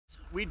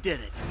we did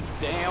it.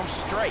 Damn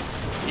straight.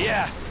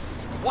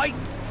 Yes, quite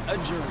a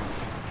journey.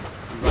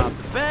 We robbed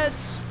the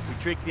feds, we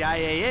tricked the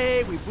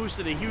IAA, we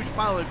boosted a huge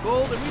pile of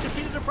gold, and we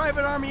defeated a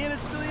private army and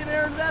its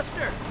billionaire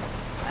investor.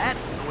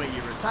 That's the way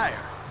you retire.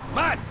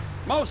 But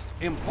most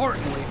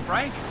importantly,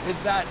 Frank, is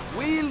that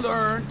we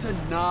learn to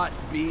not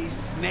be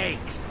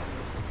snakes.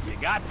 You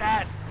got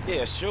that?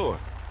 Yeah, sure.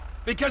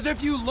 Because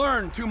if you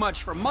learn too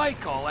much from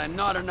Michael and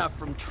not enough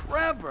from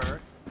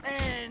Trevor,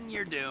 then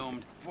you're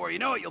doomed. Before you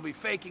know it, you'll be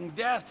faking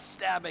death,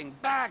 stabbing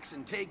backs,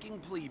 and taking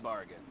plea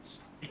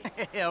bargains.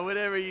 Yeah,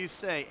 whatever you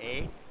say,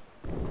 eh?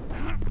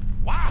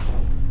 Wow!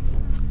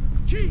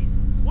 Jesus!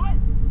 What?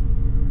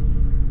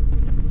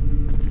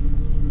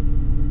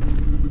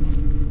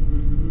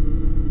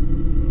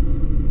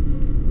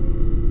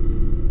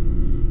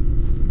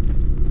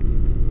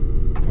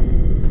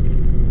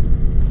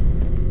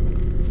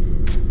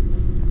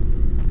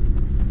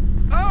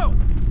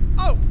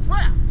 Oh,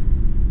 crap!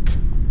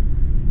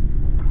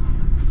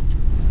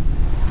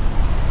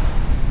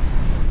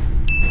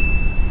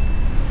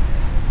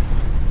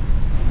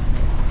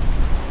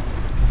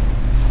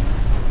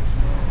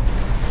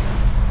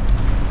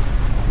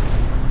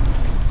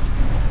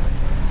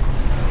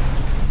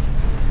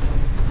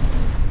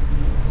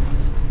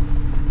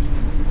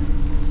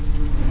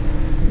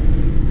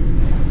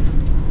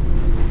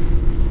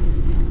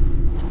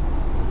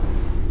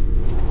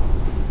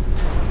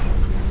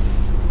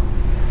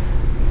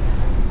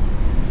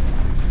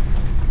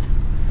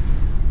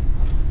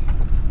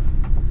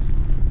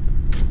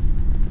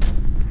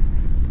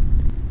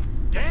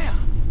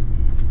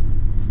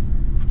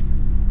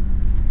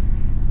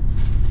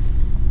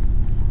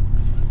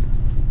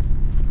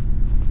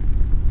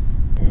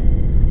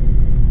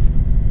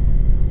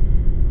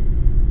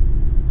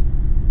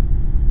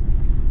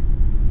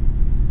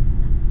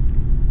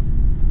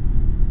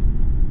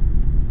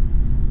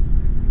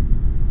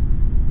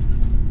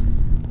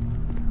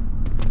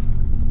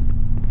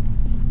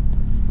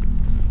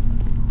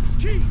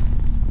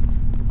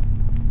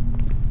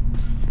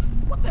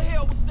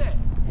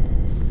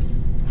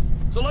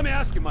 So let me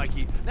ask you,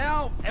 Mikey,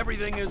 now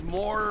everything is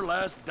more or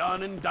less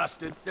done and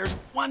dusted. There's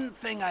one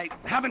thing I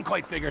haven't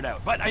quite figured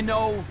out, but I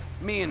know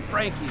me and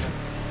Frankie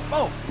have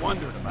both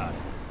wondered about it.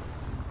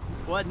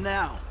 What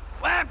now?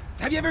 Well,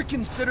 have you ever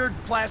considered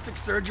plastic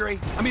surgery?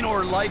 I mean,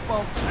 or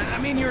lipo?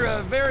 I mean, you're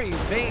a very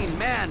vain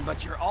man,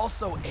 but you're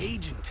also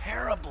aging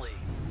terribly.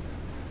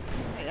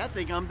 Hey, I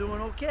think I'm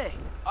doing okay.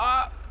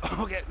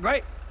 Okay,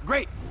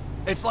 great.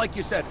 It's like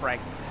you said,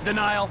 Frank.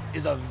 Denial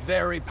is a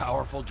very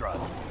powerful drug.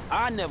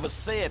 I never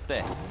said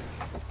that.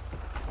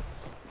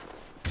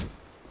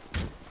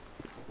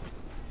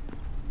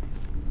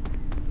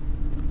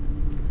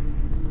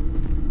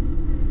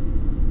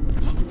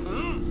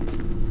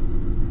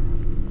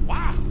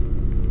 Wow.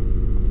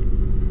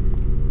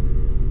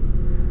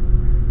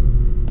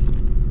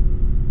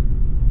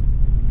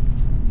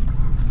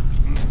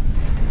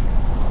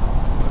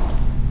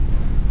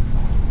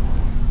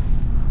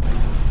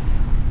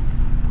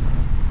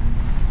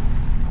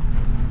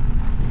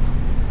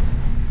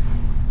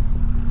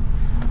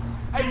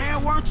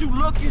 Weren't you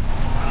looking?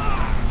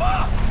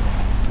 Fuck!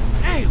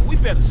 Damn, we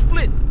better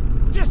split.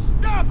 Just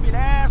stop it,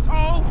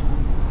 asshole!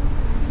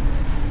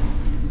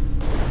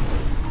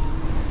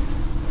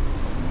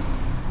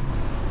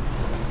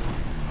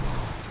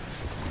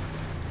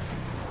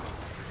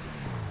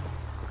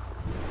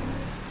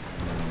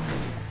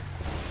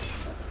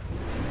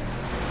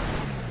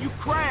 You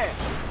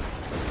crashed.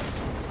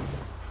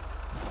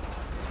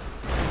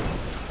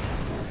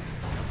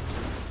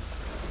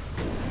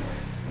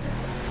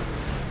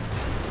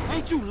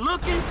 Ain't you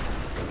looking?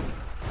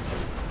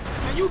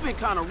 Man, you been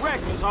kind of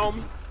reckless,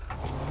 homie.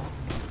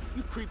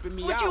 You creeping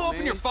me out, Would you open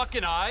man. your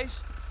fucking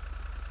eyes?